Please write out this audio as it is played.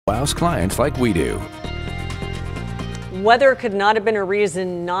Wows clients like we do. Weather could not have been a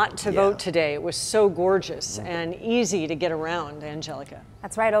reason not to vote today. It was so gorgeous and easy to get around, Angelica.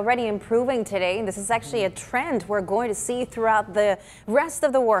 That's right, already improving today. This is actually a trend we're going to see throughout the rest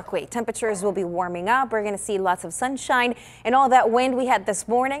of the work week. Temperatures will be warming up. We're going to see lots of sunshine, and all that wind we had this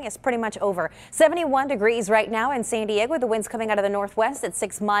morning is pretty much over. 71 degrees right now in San Diego. The wind's coming out of the northwest at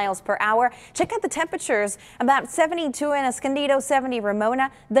 6 miles per hour. Check out the temperatures. About 72 in Escondido, 70 Ramona.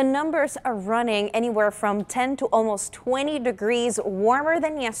 The numbers are running anywhere from 10 to almost 20 degrees warmer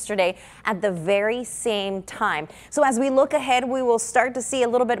than yesterday at the very same time. So as we look ahead, we will start to see a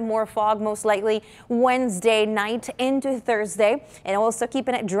little bit more fog, most likely Wednesday night into Thursday, and also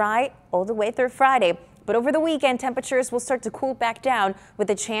keeping it dry all the way through Friday. But over the weekend, temperatures will start to cool back down with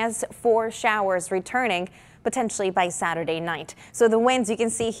a chance for showers returning potentially by Saturday night. So the winds you can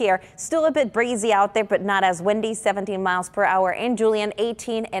see here, still a bit breezy out there, but not as windy. 17 miles per hour in Julian,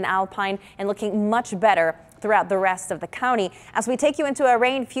 18 in Alpine, and looking much better throughout the rest of the county. As we take you into a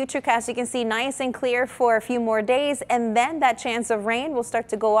rain futurecast, you can see nice and clear for a few more days, and then that chance of rain will start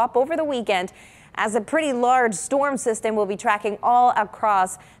to go up over the weekend as a pretty large storm system will be tracking all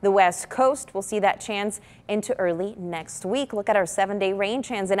across the west coast. We'll see that chance into early next week. Look at our 7-day rain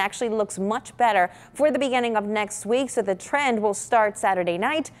chance. It actually looks much better for the beginning of next week. So the trend will start Saturday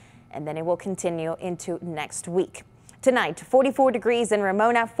night and then it will continue into next week. Tonight, 44 degrees in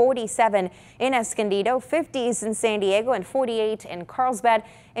Ramona, 47 in Escondido, 50s in San Diego, and 48 in Carlsbad.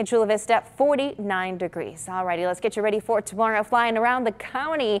 In Chula Vista, 49 degrees. Alrighty, let's get you ready for tomorrow. Flying around the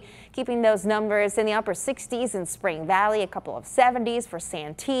county, keeping those numbers in the upper 60s in Spring Valley, a couple of 70s for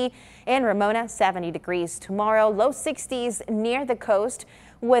Santee. In Ramona, 70 degrees tomorrow, low 60s near the coast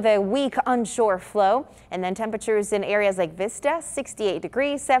with a weak onshore flow. And then temperatures in areas like Vista, 68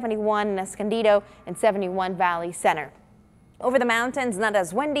 degrees, 71 in Escondido, and 71 Valley Center. Over the mountains, not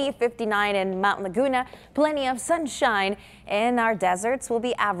as windy, 59 in Mount Laguna, plenty of sunshine. In our deserts, we'll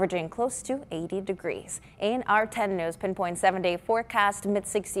be averaging close to 80 degrees. In our 10 News Pinpoint 7-day forecast,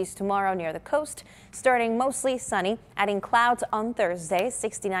 mid-60s tomorrow near the coast, starting mostly sunny, adding clouds on Thursday,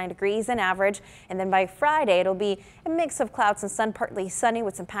 69 degrees an average. And then by Friday, it'll be a mix of clouds and sun, partly sunny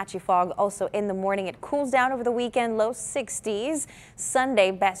with some patchy fog. Also in the morning, it cools down over the weekend, low 60s. Sunday,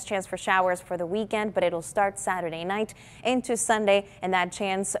 best chance for showers for the weekend, but it'll start Saturday night into Sunday, and that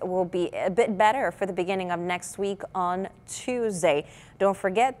chance will be a bit better for the beginning of next week on Tuesday. Don't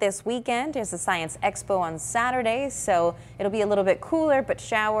forget, this weekend is the Science Expo on Saturday, so it'll be a little bit cooler, but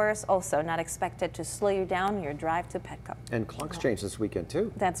showers also not expected to slow you down your drive to Petco. And clocks change this weekend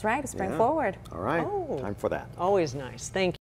too. That's right, spring forward. All right, time for that. Always nice. Thank you.